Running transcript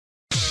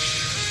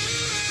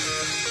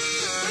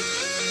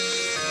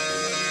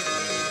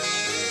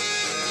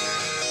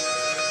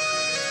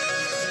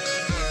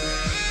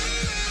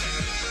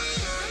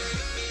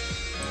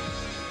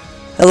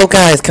Hello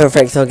guys,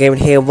 XBL Gamer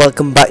here,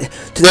 welcome back.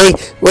 Today,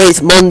 well,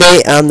 it's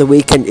Monday and the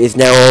weekend is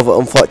now over,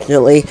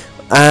 unfortunately.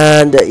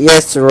 And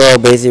yes, we're all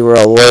busy, we're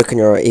all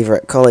working or either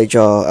at college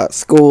or at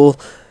school.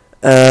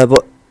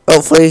 But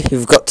hopefully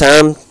you've got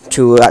time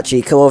to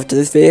actually come over to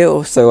this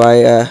video. So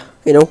I,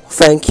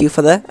 thank you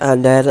for that.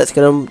 And let's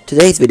get on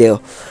today's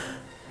video.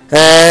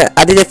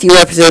 I did a few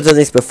episodes on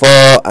this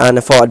before and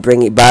I thought I'd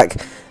bring it back.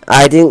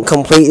 I didn't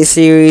complete the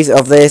series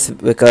of this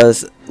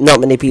because not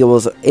many people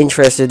was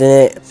interested in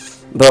it.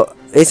 But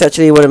it's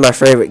actually one of my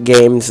favourite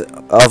games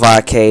of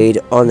arcade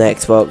on the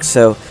Xbox,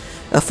 so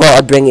I thought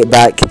I'd bring it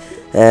back.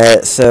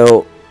 It's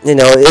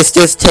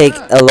just take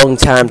a long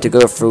time to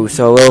go through,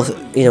 so I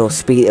will,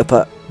 speed it up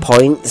at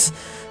points.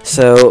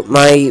 So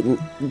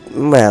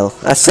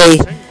I say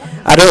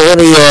I don't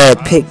really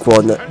pick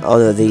one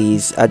of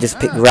these. I just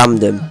pick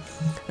random.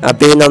 I've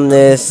been on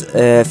this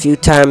a few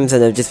times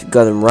and I've just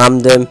got them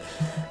random,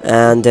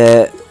 and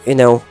that's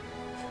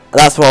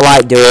what I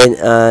like doing.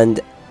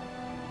 And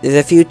there's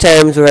a few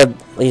times where I've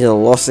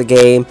lost the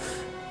game,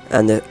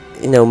 and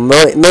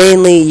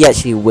mainly you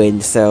actually win.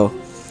 So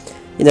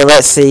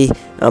let's see.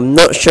 I'm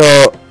not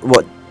sure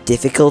what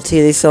difficulty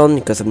it is on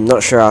because I'm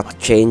not sure how to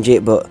change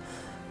it, but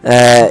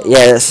yeah,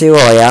 let's see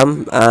where I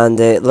am. And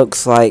it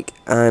looks like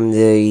I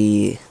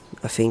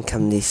think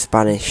I'm the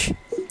Spanish.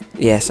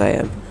 Yes, I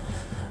am.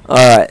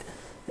 Alright,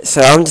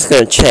 so I'm just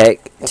gonna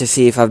check to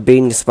see if I've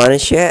been to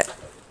Spanish yet.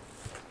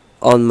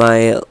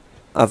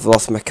 I've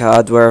lost my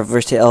card where I've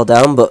written it all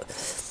down, but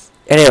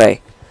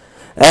anyway,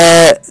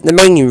 the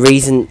main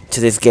reason to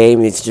this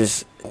game is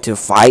just to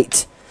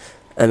fight.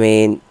 I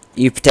mean,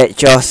 you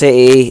protect your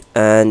city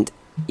and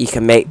you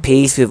can make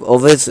peace with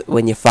others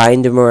when you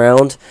find them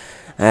around.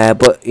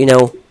 But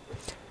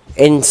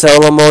in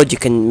solo mode you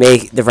can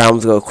make the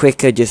rounds go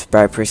quicker just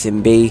by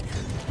pressing B,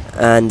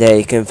 and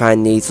you can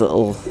find these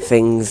little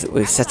things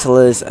with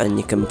settlers and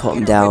you can put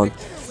them down,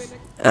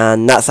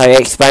 and that's how you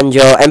expand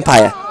your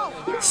empire.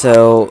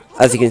 So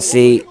as you can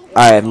see,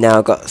 I have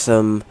now got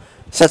some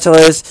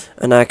settlers,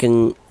 and I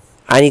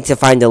need to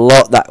find a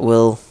lot that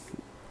will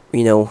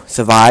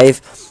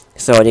survive.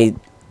 So I need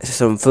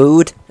some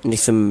food, I need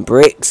some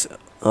bricks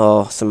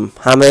or some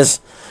hammers,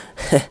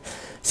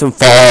 some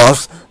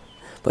floors.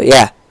 But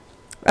yeah,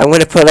 I'm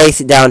going to place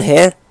it down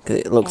here because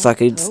it looks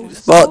like a good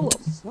spot,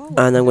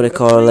 and I'm going to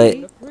call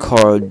it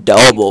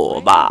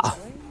Cordoba,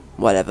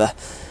 whatever.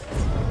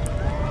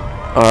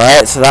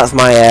 Alright, so that's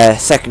my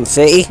second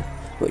city,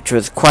 which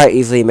was quite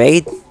easily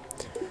made.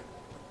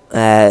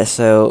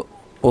 So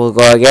we'll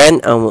go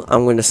again, and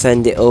I'm going to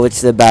send it over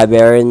to the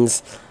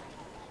barbarians,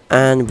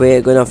 and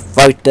we're going to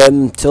fight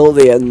them till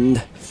the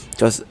end.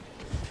 Because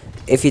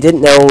if you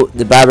didn't know,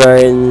 the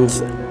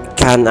barbarians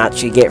can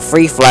actually get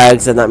 3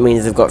 flags, and that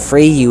means they've got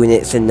 3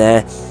 units in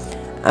there,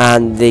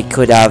 and they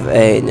could have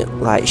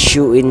like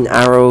shooting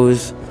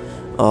arrows,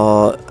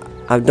 or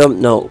I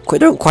don't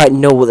quite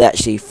know what they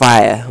actually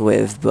fire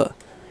with, but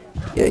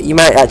you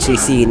might actually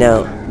see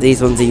now these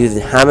ones are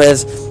using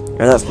hammers, and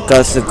that's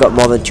because they've got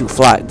more than 2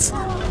 flags.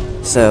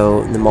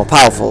 So they're more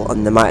powerful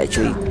and they might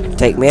actually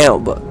take me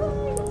out, but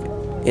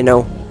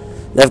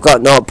they've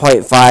got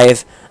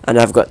 0.5 and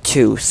I've got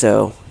 2,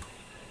 so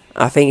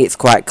I think it's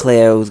quite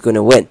clear who's going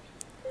to win.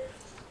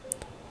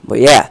 But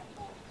yeah,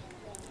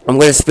 I'm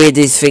going to speed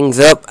these things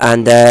up,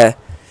 and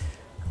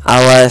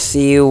I'll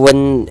see you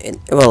in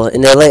a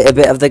later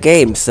bit of the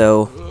game.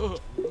 So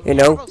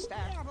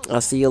I'll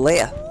see you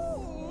later.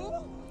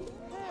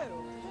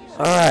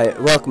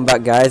 Alright, welcome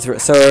back guys.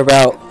 So we're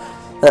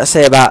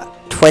about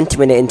 20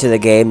 minutes into the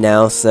game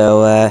now,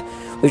 so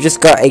we've just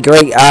got a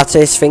great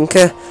artist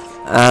thinker,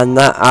 and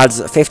that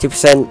adds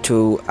 50%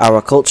 to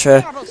our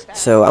culture.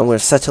 So I'm going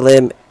to settle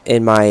him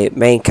in my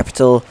main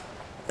capital,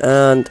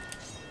 and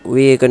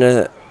we're going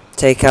to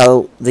take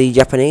out the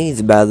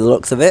Japanese by the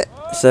looks of it.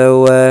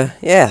 So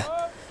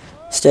yeah,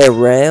 stay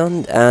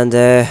around and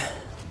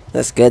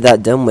let's get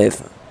that done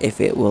with,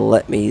 if it will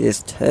let me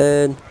this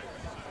turn.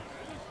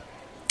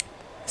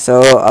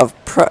 So I've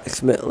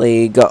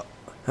approximately got,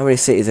 how many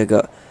cities I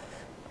got?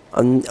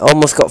 I've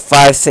almost got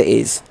 5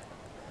 cities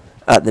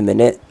at the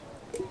minute,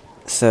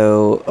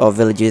 so, or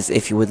villages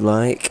if you would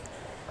like.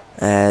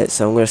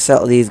 So I'm going to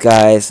settle these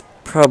guys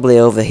probably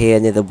over here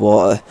near the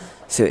water,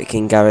 so it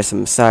can gather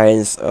some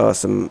science or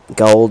some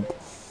gold.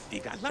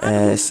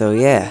 So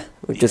yeah,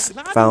 we've just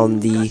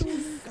found the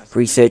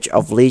research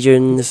of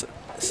legions,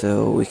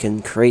 so we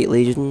can create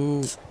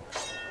legions,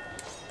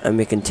 and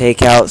we can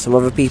take out some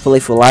other people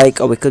if we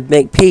like, or we could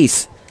make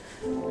peace.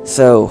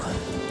 So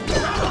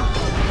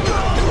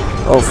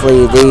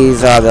hopefully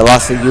these are the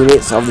last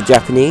units of the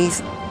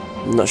Japanese.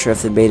 I'm not sure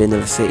if they've made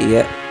another city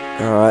yet.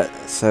 Alright,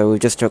 so we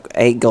just took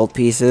 8 gold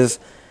pieces,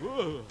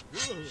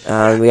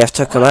 and we have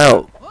took them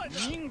out.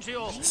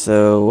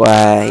 So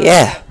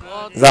yeah,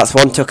 that's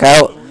one took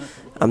out.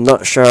 I'm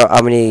not sure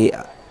how many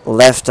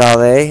left are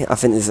they. I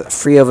think there's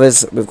 3 of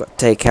us we've got to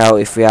take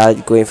out if we are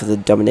going for the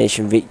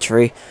domination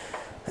victory.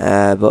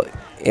 But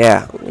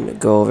yeah, I'm going to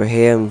go over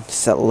here and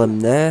settle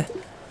them there.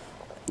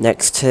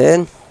 Next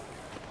turn.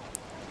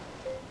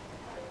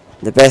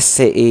 The best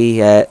city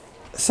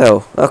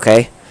So,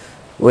 okay.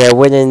 We're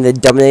winning the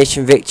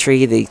domination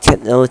victory, the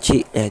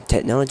technology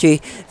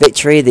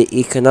victory, the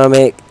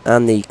economic,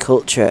 and the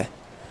culture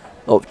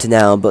up to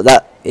now. But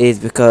that is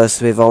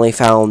because we've only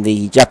found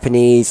the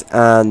Japanese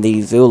and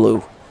the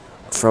Zulu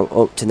from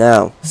up to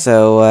now.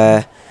 So,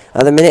 at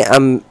the minute,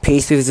 I'm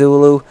peace with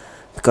Zulu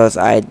because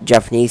I had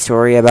Japanese to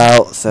worry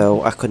about,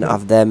 so I couldn't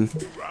have them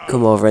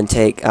come over and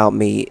take out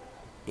me,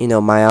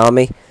 my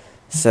army.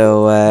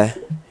 So,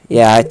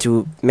 yeah, I had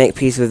to make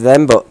peace with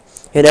them, but,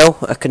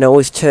 I can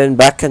always turn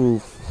back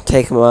and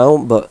take them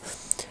out, but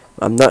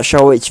I'm not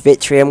sure which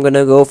victory I'm going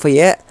to go for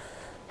yet.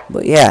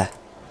 But, yeah,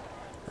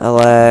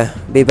 I'll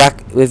be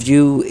back with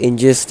you in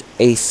just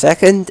a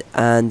second,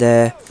 and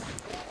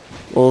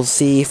we'll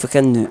see if we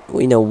can,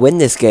 win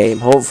this game,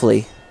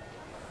 hopefully.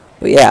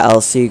 But, yeah,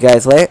 I'll see you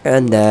guys later,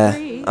 and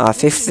our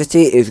fifth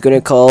city is going to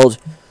be called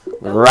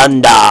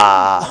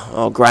Granada.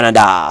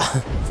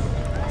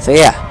 So,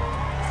 yeah.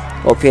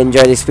 Hope you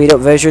enjoy the speed up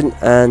version,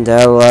 and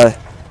I'll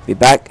be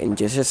back in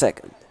just a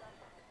second.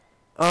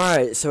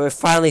 Alright, so we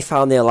finally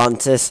found the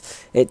Atlantis.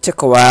 It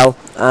took a while,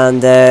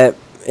 and it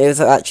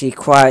was actually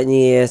quite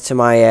near to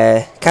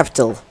my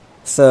capital.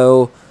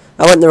 So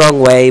I went the wrong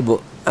way, but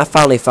I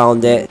finally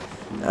found it,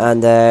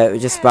 and we're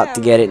just about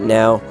to get it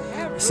now.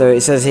 So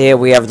it says here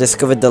we have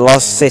discovered the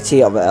lost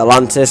city of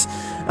Atlantis,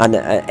 an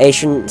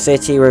ancient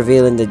city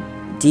revealing the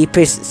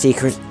deepest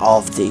secrets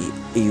of the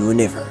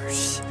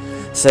universe.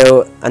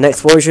 So an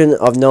explosion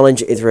of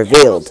knowledge is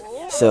revealed.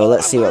 So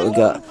let's see what we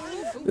got.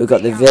 We've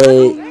got the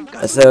village.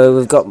 So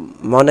we've got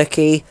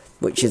monarchy,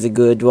 which is a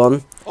good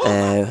one.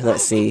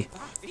 Let's see.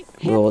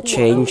 We'll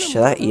change to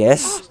that.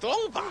 Yes.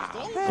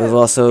 We've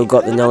also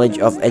got the knowledge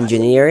of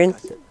engineering.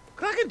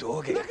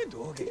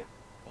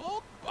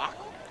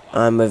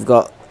 And we've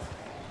got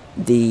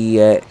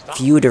the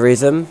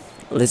feudalism.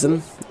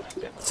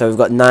 So we've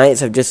got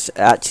knights. I've just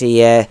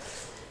actually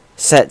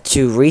set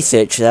to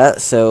research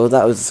that. So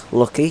that was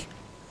lucky.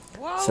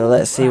 So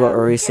let's see what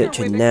we're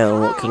researching now.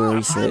 What can we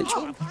research?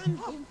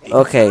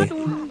 Okay.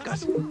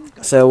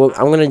 So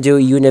I'm going to do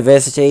a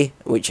university,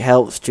 which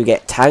helps to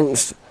get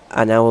tanks.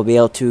 And I will be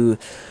able to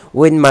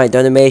win my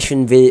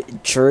domination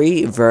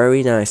victory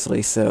very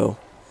nicely. So,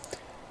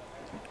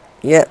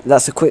 yeah,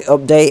 that's a quick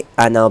update.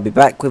 And I'll be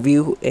back with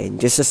you in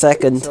just a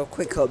second. So,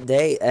 quick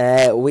update.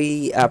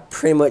 We are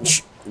pretty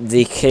much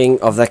the king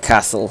of the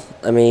castle.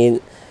 I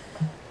mean,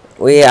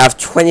 we have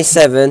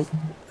 27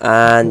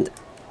 and...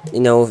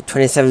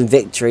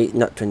 27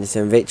 not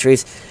 27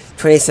 victories,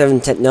 27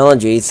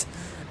 technologies,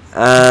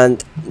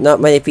 and not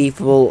many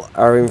people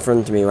are in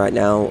front of me right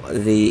now.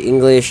 The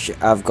English,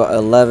 I've got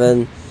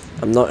 11.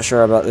 I'm not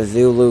sure about the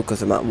Zulu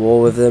because I'm at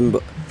war with them,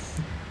 but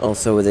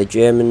also with the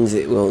Germans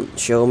it won't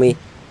show me.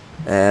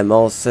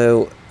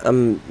 Also,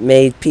 I'm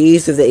made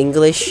peace with the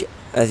English,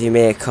 as you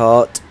may have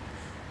caught,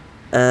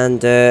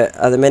 and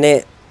at the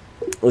minute,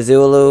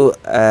 Zulu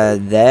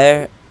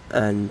there,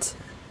 and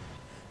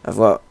I've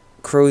got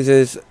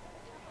cruisers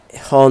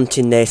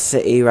haunting their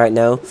city right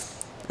now,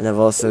 and I've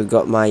also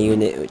got my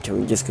unit which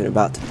I'm just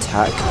about to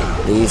attack.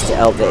 These to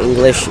help the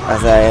English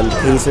as I am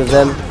peace with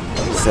them.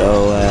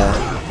 So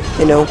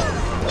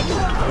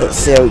let's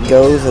see how it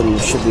goes,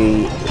 and should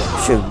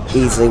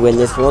easily win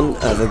this one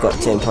as I've got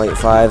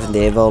 10.5 and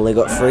they've only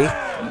got 3,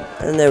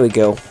 and there we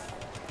go,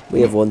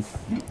 we have won.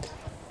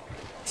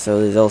 So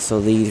there's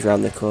also these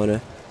around the corner.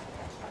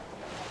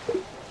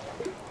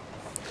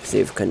 See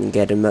if we can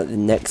get them at the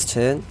next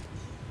turn.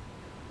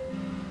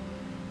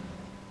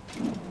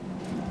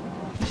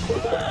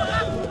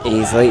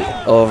 Easily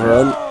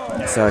overrun,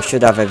 so I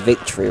should have a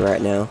victory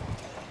right now,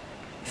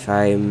 if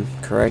I'm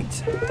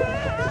correct.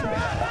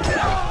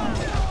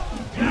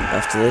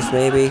 After this,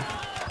 maybe.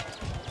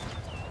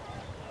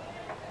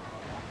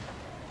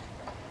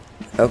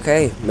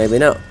 Okay, maybe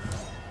not.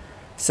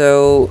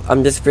 So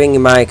I'm just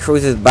bringing my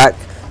cruisers back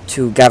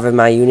to gather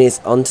my units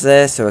onto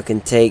there, so I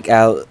can take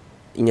out,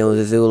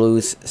 the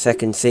Zulu's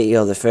second city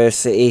or the first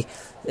city.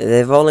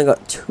 They've only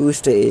got 2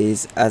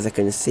 cities, as I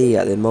can see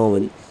at the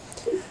moment.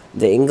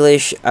 The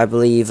English, I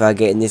believe, are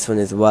getting this one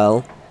as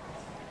well.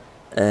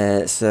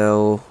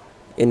 So,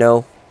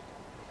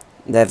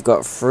 they've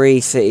got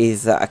 3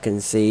 cities that I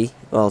can see.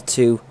 Well,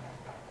 2.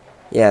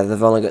 Yeah,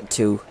 they've only got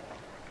 2.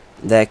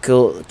 Their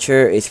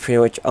culture is pretty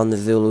much on the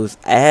Zulu's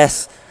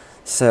ass.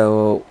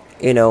 So,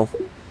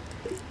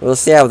 we'll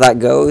see how that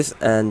goes,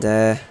 and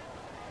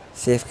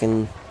see if we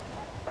can...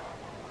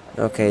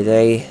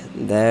 Okay,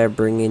 they're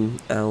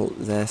bringing out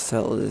their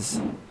settlers,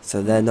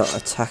 so they're not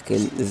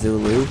attacking the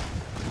Zulu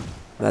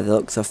by the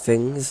looks of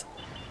things.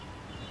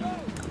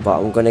 But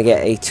I'm gonna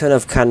get a ton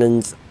of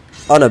cannons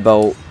on a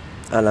boat,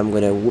 and I'm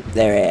gonna whoop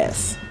their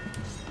ass.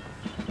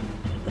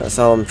 That's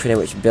all I'm pretty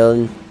much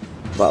building,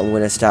 but I'm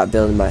gonna start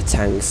building my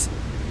tanks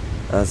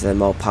as they're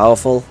more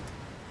powerful.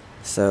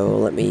 So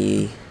let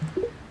me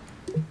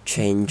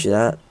change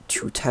that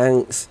to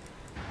tanks.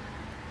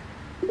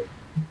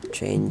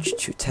 Change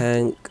to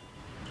tank.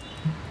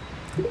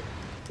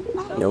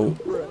 No.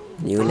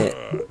 Unit.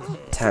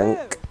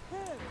 Tank.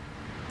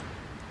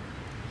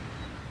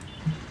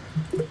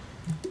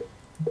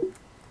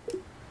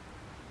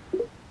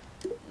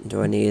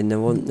 Do I need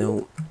another one?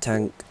 No.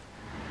 Tank.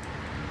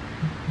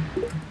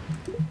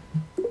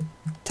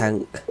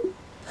 Tank.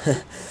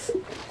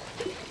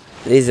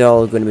 These are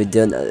all going to be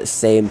done at the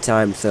same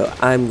time, so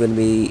I'm going to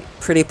be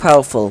pretty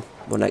powerful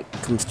when it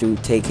comes to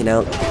taking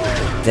out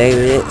their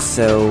units.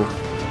 So,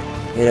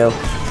 you know,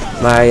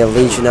 my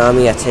Legion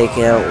army are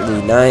taking out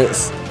the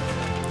Knights,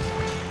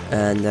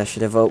 and I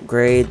should have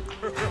upgrade.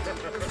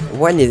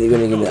 When is it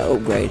going to give me that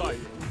upgrade?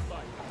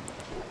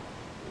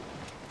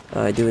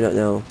 I do not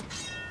know,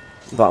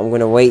 but I'm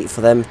going to wait for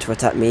them to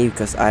attack me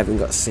because I haven't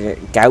got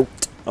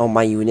gout on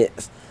my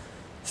units,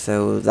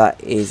 so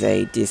that is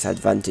a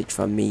disadvantage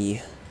for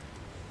me.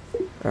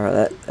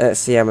 Alright, let's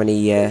see how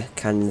many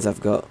cannons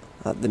I've got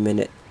at the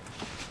minute.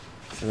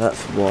 So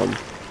that's one.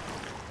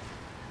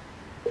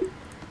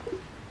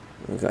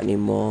 We got any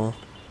more?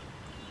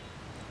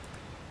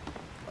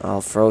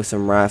 I'll throw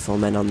some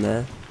riflemen on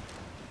there.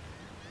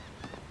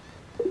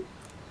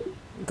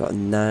 Got a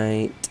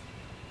knight.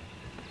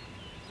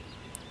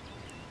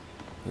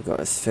 We've got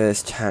his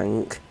first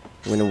tank.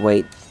 I'm gonna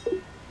wait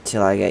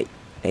till I get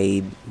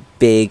a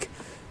big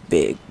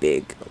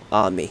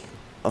army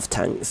of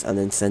tanks and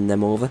then send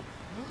them over.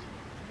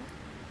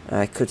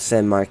 I could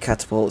send my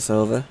catapults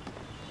over.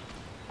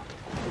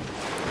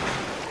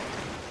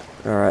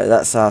 Alright,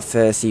 that's our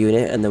first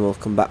unit, and then we'll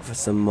come back for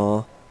some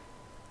more.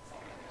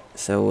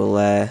 So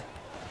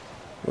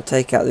we'll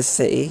take out this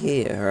city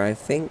here, I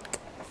think.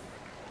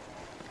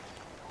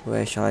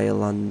 Where shall I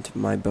land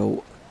my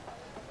boat?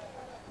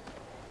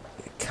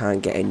 I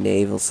can't get a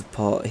naval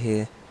support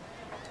here.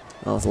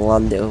 I'll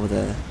land it over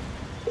there.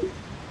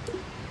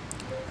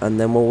 And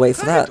then we'll wait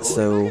for that,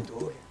 so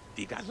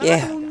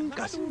yeah.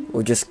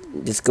 We just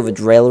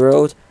discovered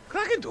railroad.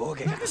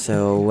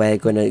 So we're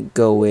gonna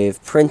go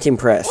with printing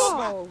press.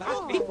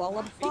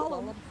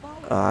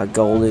 Our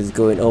gold is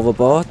going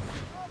overboard.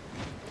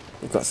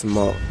 We've got some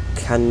more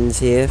cannons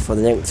here for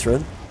the next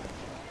run.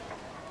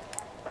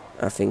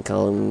 I think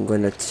I'm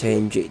gonna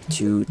change it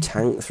to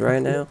tanks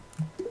right now.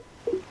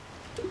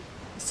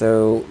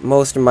 So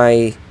most of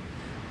my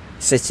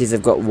cities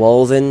have got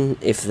walls in,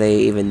 if they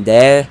even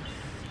dare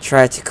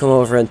try to come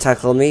over and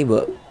tackle me,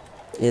 but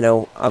you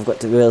know, I've got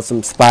to build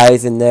some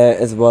spies in there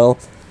as well.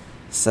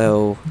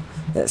 So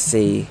let's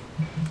see.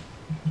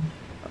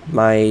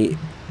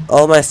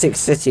 All my 6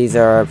 cities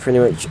are pretty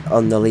much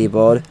on the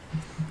leaderboard.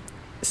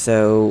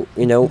 So,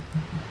 you know,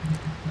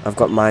 I've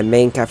got my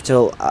main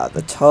capital at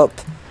the top,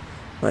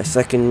 my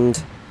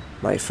second,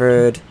 my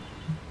third,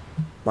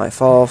 my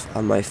fourth,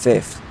 and my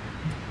fifth.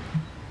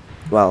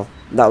 Well,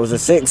 that was a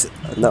 6.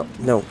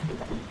 No,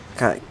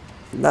 can't.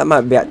 That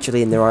might be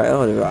actually in the right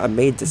order. I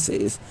made the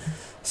cities.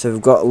 So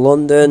we've got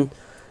London,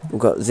 we've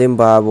got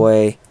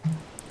Zimbabwe,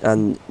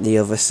 and the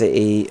other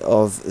city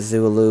of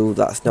Zulu,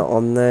 that's not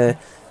on there.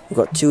 We've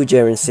got 2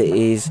 German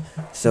cities,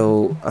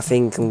 so I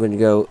think I'm going to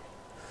go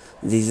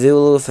the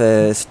Zulu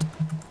first,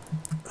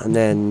 and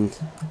then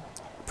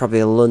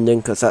probably London,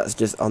 because that's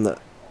just on that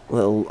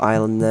little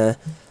island there,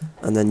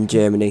 and then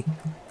Germany,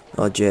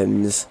 or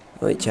Germans,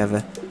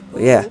 whichever.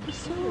 But yeah,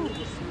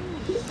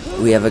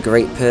 we have a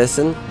great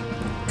person.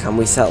 Can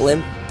we settle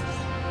him?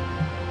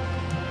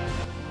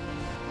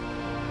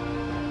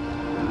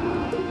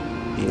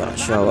 Not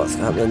sure what's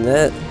happening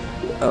there.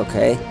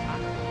 Okay.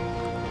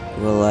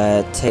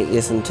 We'll take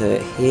this into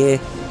here.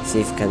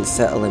 See if we can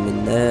settle him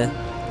in there.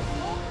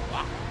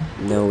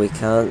 No, we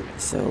can't.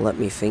 So let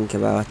me think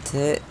about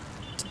it.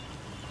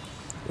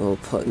 We'll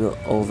put him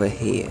over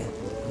here.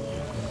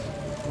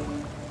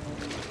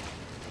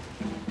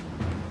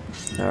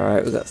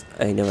 Alright, we've got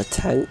another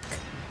tank.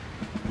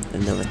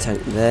 Another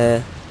tank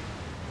there.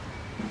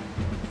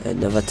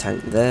 Another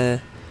tank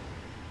there.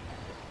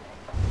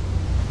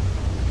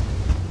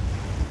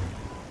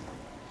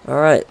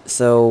 Alright,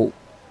 so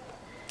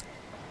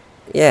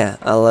yeah,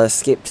 I'll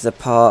skip to the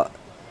part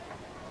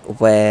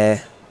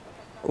where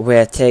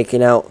we're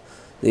taking out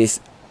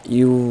this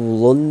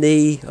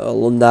Ulundi or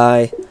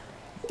Lundi.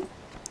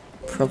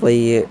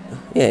 Probably, yeah,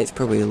 it's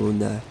probably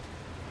Lundi.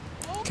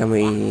 Can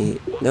we?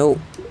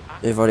 No,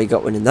 we've already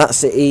got one in that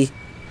city.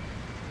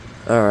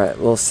 Alright,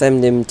 we'll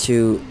send him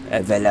to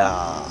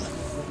Avila.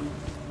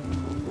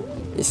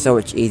 It's so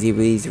much easier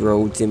with these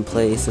roads in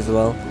place as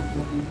well.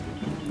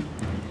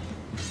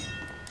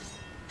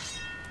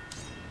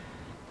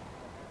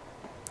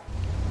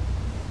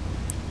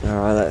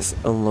 Alright, let's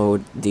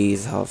unload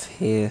these off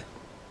here.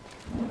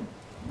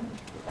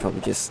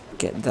 Probably just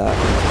get that.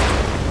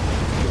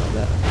 Like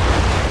that.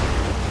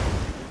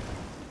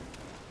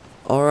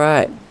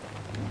 Alright.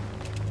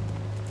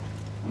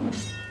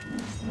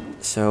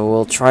 So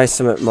we'll try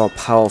something more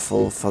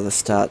powerful for the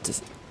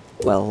start.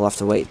 Well, we'll have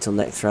to wait till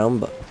next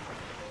round, but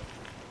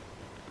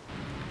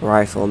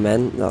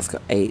riflemen, that's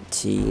got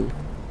 18.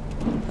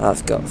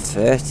 That's got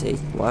 30.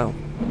 Wow.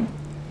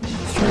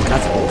 Strong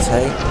catapults,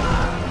 hey?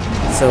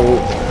 So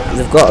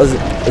they've got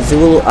a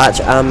Zulu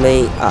Arch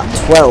Army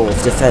at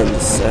 12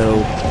 defense,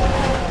 so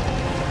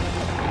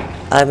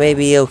I may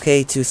be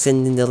okay to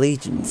send in the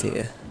legions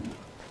here.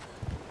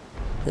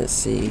 Let's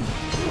see.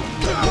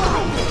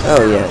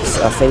 Oh yes,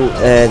 I think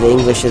the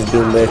English has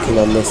been working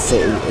on this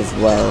city as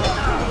well.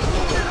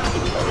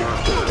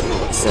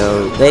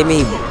 So they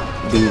may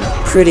be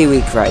pretty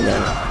weak right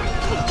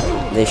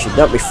now. They should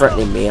not be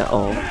threatening me at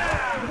all.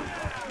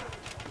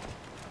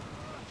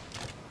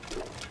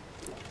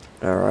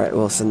 Alright,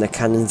 we'll send the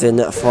cannons in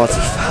at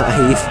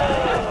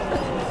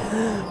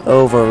 45.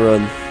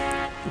 Overrun.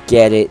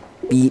 Get it.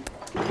 Beep.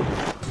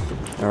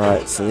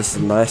 Alright, so this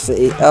is my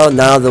city. Oh,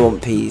 now they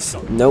want peace.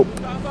 Nope.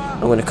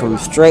 I'm gonna come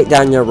straight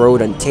down your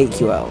road and take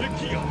you out.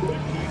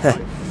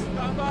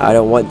 I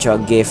don't want your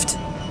gift.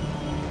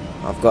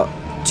 I've got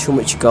too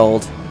much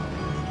gold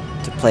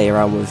to play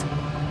around with.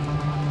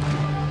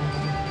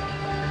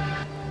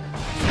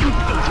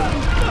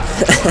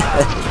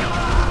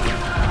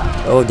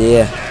 Oh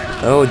dear.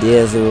 Oh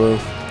dear, Zulu.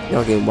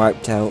 You're getting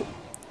wiped out.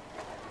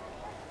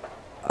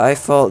 I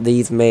thought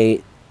these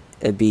may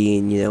have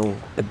been, you know,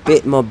 a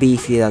bit more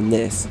beefy than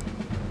this.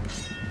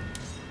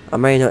 I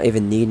may not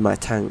even need my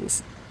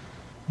tanks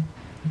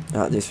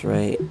at this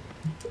rate.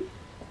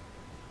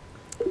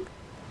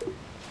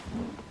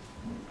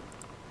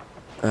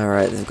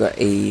 Alright, they've got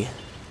a...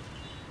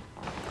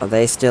 Are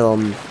they still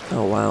on...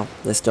 Oh wow,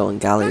 they're still on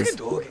galleys.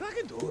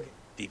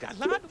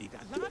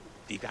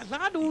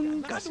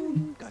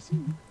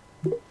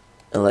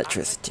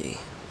 Electricity.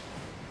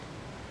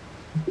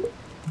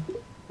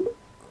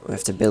 We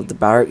have to build the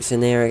barracks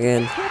in here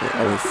again.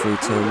 Only 3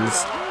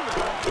 tons.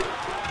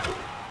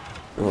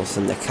 We'll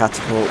send the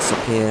catapults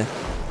up here.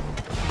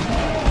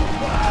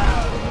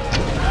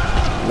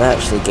 I'm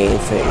actually gaining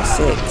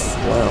 36.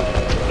 Wow.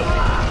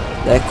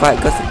 They're quite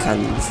good for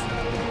cannons.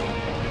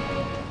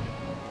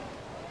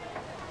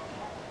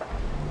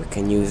 We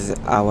can use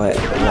our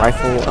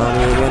rifle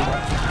army again.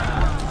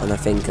 And I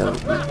think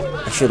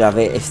I should have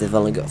it if they've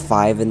only got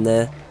 5 in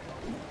there.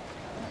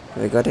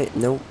 Have we got it?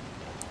 Nope.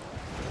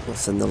 We'll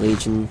send the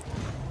Legion.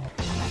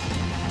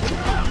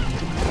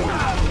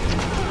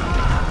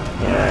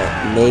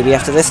 Maybe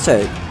after this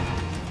turn.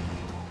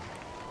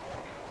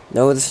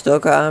 No, there's still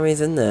got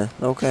armies in there.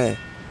 Okay.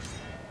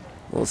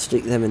 We'll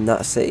stick them in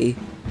that city.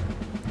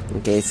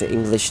 In case the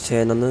English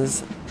turn on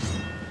us.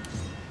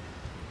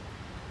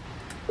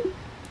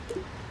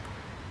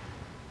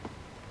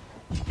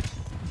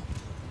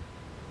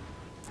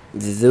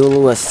 The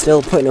Zulu are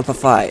still putting up a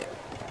fight.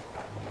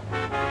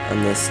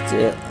 And they're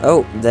still...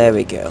 Oh, there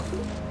we go.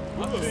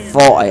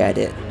 Thought I had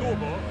it.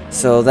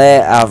 So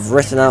there, I've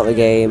written out the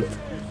game.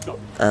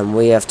 And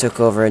we have took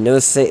over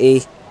another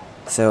city.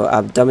 So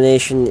our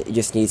domination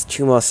just needs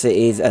 2 more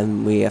cities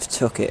and we have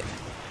took it.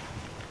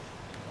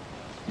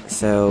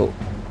 So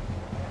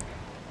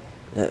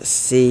let's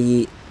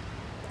see.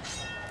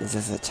 This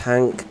is a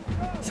tank.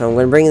 So I'm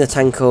going to bring the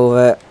tank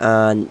over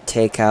and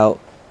take out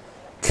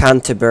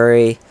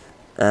Canterbury.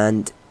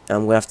 And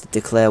I'm going to have to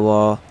declare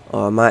war.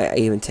 Or I might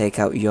even take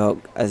out York,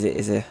 as it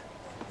is a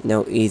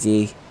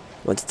easy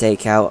one to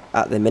take out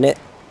at the minute.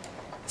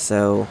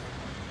 So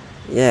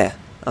yeah,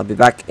 I'll be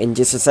back in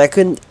just a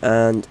second,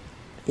 and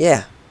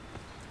yeah.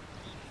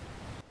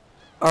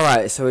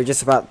 Alright, so we're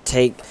just about to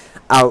take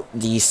out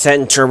the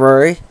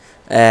Canterbury.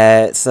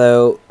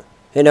 So,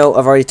 you know,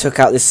 I've already took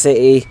out this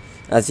city,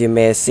 as you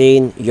may have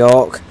seen,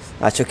 York.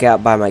 I took it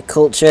out by my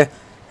culture.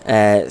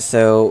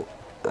 So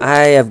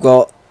I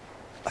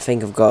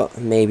think I've got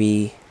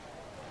maybe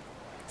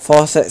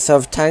 4 sets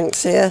of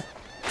tanks here.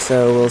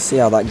 So we'll see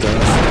how that goes.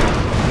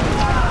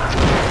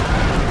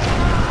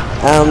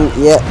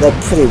 Yeah,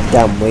 they're pretty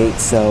damn weak,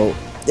 so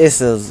this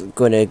is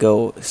gonna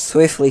go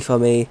swiftly for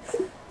me.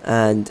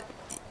 And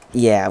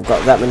yeah, I've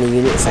got that many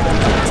units I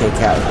can take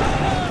out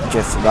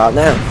just about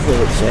now,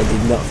 which I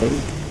did not think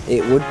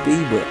it would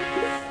be, but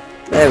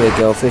there we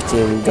go.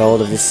 15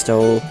 gold of is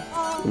stole.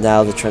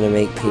 Now they're trying to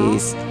make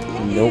peace.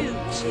 Nope.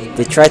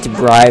 They tried to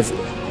bribe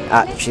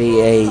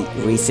actually a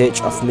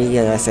research off me,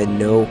 and I said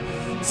no.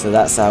 So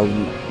that's how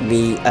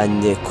me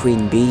and the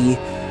Queen Bee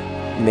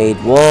made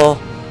war.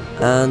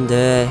 And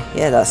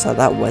yeah, that's how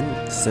that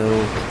went. So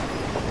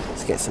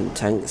let's get some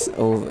tanks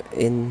over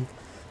in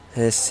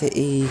her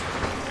city.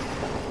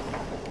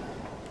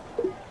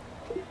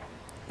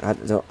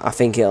 I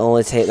think it'll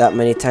only take that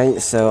many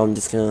tanks, so I'm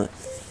just gonna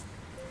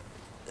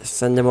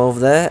send them over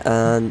there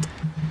and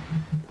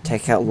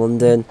take out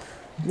London.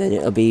 Then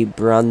it'll be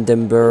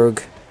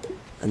Brandenburg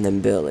and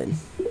then Berlin.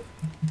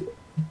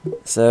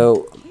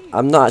 So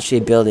I'm not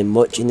actually building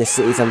much in the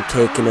cities I'm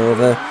taking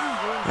over.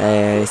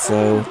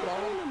 So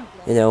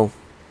you know,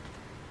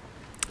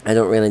 I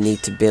don't really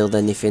need to build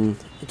anything,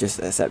 just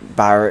except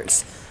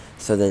barracks,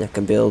 so then I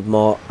can build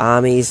more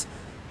armies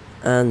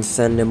and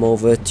send them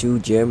over to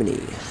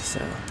Germany. So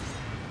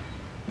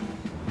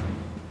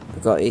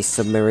I've got a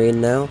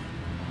submarine now,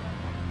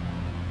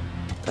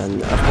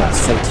 and I've got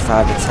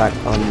 75 attack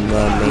on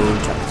the main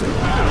capital.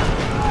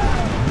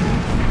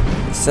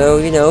 So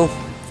you know,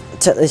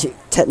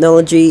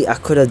 technology, I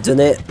could have done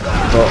it,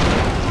 but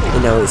you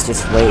know, it's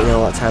just waiting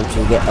all that time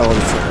to get all the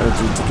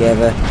technology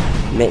together,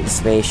 make the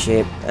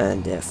spaceship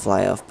and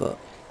fly off. But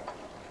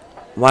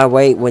why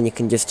wait when you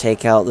can just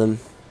take them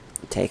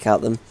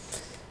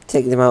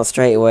out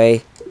straight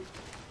away,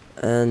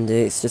 and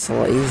it's just a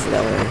lot easier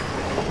that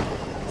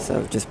way. So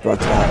I've just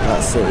brought it out of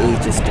that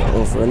city just to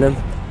overrun them,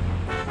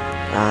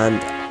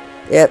 and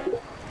yep,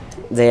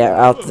 they are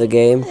out of the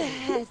game,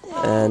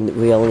 and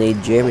we only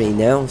need Germany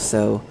now.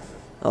 So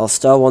I'll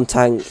store one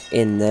tank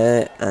in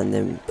there and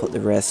then put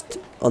the rest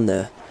on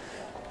the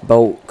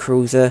boat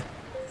cruiser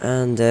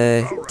and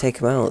take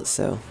them out.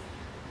 So,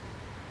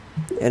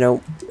 you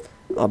know,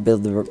 I'll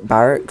build the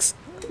barracks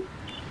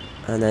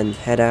and then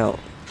head out.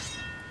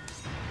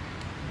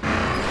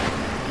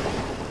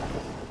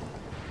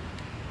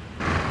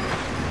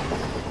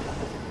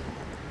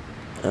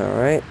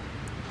 Alright.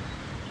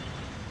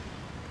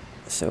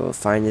 So we'll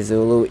find the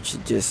Zulu, which is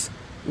just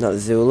not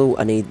Zulu,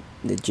 I need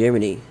the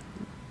Germany.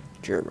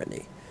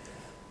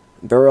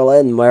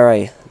 Berlin, where are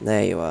you?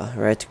 There you are,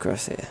 right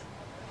across here.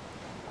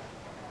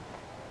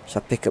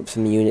 Shall I pick up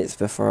some units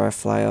before I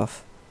fly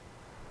off?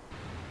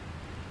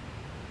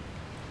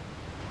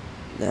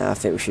 Nah, I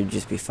think we should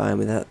just be fine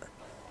with that.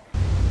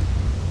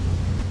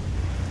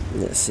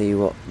 Let's see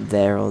what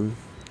they're on,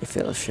 if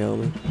it'll show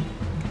me.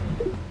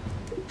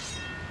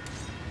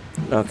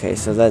 Okay,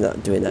 so they're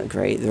not doing that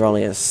great. They're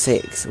only on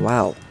 6.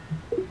 Wow.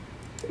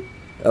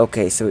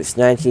 Okay, so it's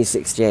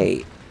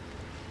 1968.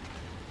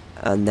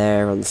 And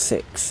they're on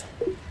 6.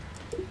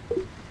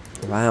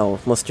 Wow,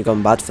 must have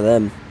gone bad for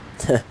them.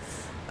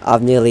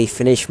 I've nearly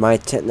finished my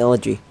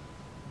technology.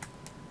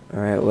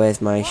 Alright,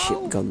 where's my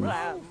ship gone?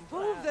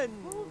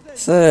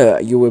 Sir,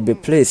 you will be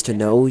pleased to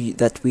know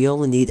that we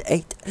only need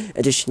 8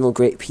 additional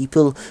great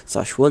people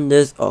 /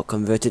 wonders or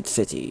converted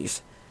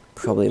cities.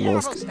 Probably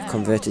most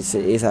converted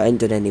cities. I ain't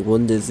done any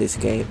wonders this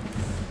game.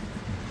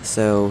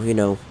 So, you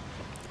know,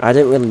 I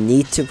didn't really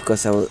need to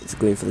because I was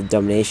going for the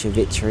domination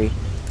victory.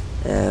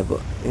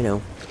 But, you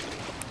know,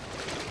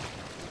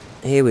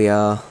 here we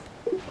are.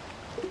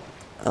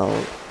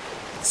 I'll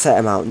set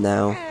them out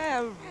now.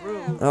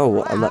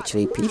 Oh, I'm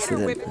actually peace with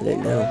them. I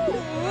didn't know.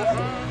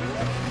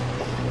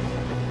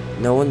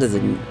 No wonder they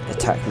didn't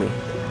attack me.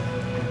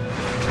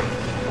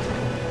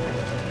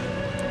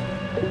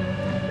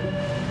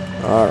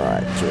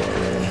 Alright,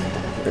 Germany.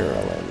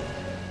 Berlin.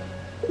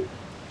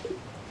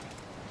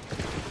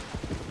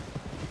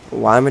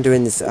 Why am I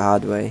doing this the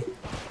hard way?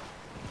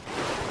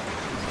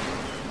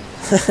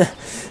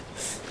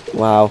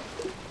 Wow.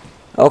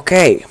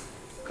 Okay.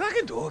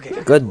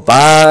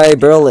 Goodbye,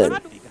 Berlin.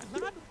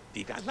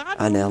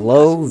 And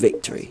hello,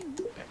 victory.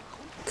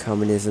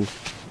 Communism.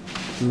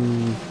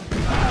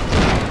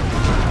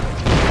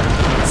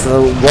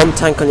 So one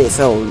tank on its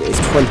own is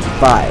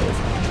 25,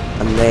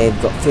 and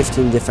they've got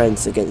 15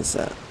 defense against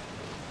that.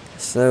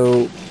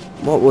 So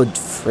what would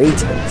 3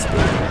 tanks be?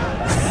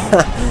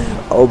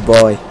 Oh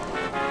boy,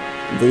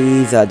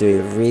 these are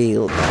doing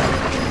real bad.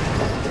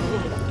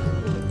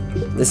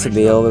 This will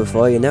be over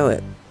before you know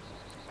it.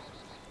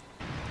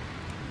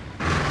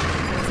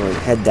 Go and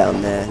head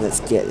down there. Let's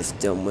get this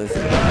done with.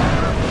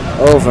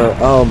 Over.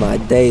 Oh my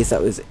days,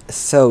 that was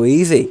so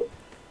easy.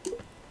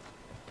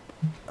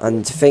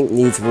 And to think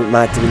these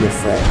might have been a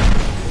threat.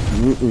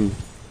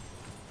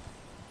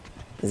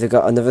 Have they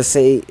got another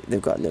city? They've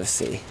got another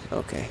city.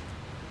 Okay.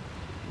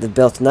 They've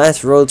built a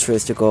nice road for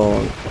us to go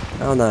on.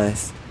 How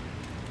nice.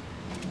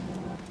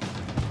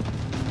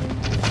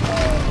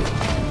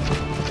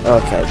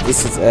 Okay,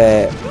 this is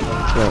you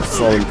know,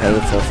 slow and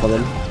painful for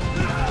them.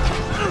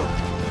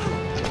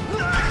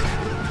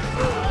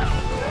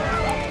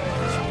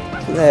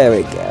 There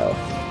we go.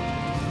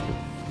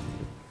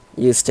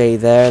 You stay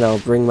there and I'll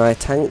bring my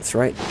tanks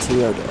right to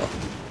your door.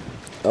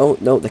 Oh,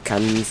 no, the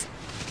cannons.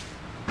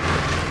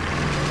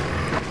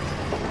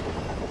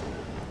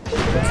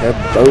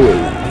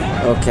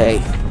 Kabooey.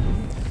 Okay.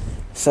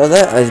 So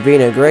that has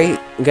been a great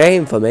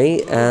game for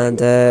me, and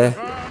they're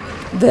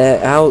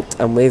out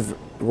and we've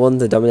won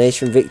the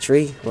domination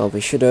victory. Well,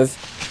 we should have.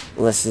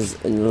 Unless there's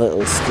a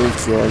little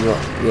sneaky one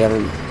that we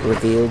haven't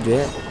revealed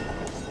yet.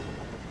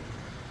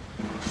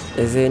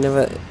 Is there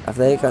another... Have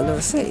they got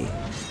another city?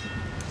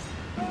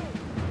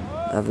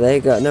 Have they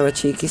got another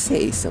cheeky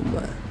city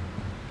somewhere?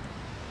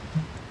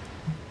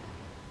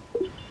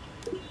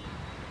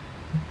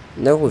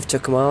 No, we've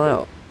took them all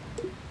out.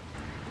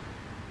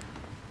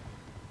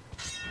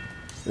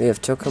 We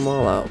have took them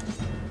all out.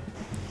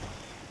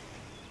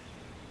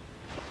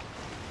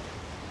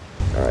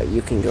 Alright,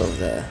 you can go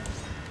there.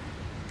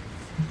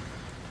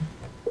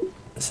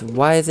 So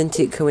why isn't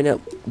it coming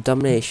up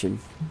domination?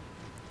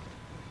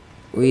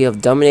 We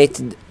have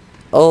dominated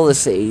all the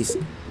cities,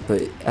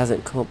 but it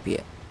hasn't come up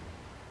yet.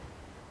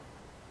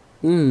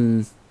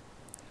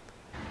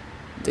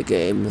 The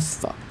game is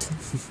fucked.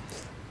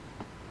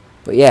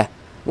 But yeah,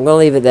 I'm gonna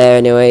leave it there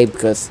anyway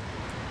because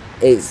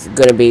it's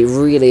gonna be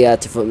really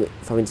hard for me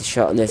to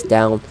shorten this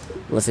down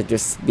unless I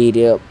just speed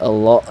it up a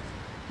lot.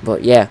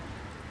 But yeah,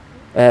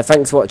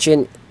 thanks for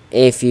watching.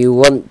 If you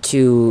want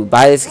to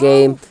buy this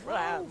game,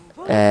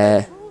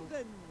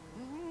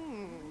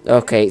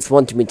 okay, it's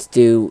wanting me to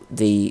do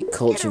the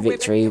culture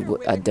victory,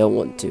 but I don't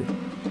want to.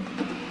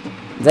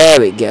 There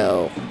we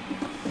go.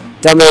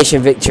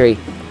 Domination victory.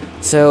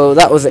 So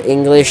that was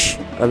English.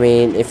 I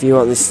mean, if you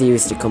want this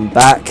series to come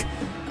back,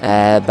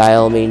 by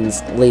all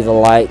means leave a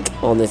like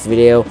on this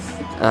video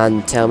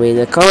and tell me in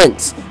the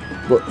comments.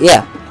 But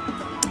yeah,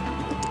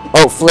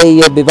 hopefully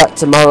you'll be back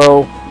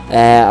tomorrow.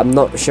 I'm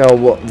not sure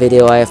what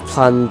video I have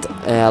planned.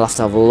 I'll have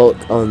to have a look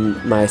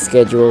on my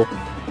schedule.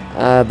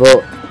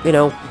 But you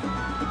know,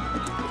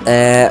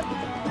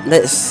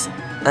 let's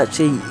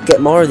actually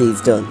get more of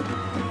these done.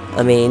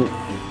 I mean,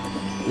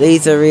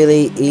 these are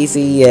really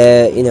easy,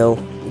 you know,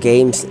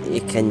 games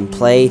you can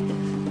play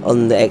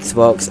on the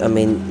Xbox. I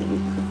mean,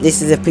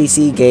 this is a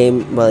PC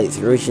game. Well, it's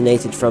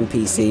originated from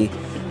PC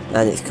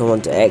and it's come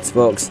onto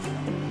Xbox.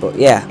 But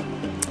yeah,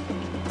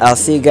 I'll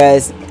see you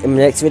guys in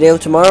the next video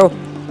tomorrow.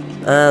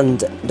 And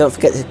don't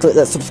forget to click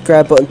that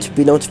subscribe button to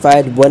be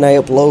notified when I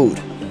upload.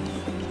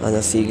 And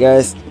I'll see you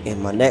guys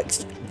in my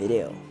next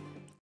video.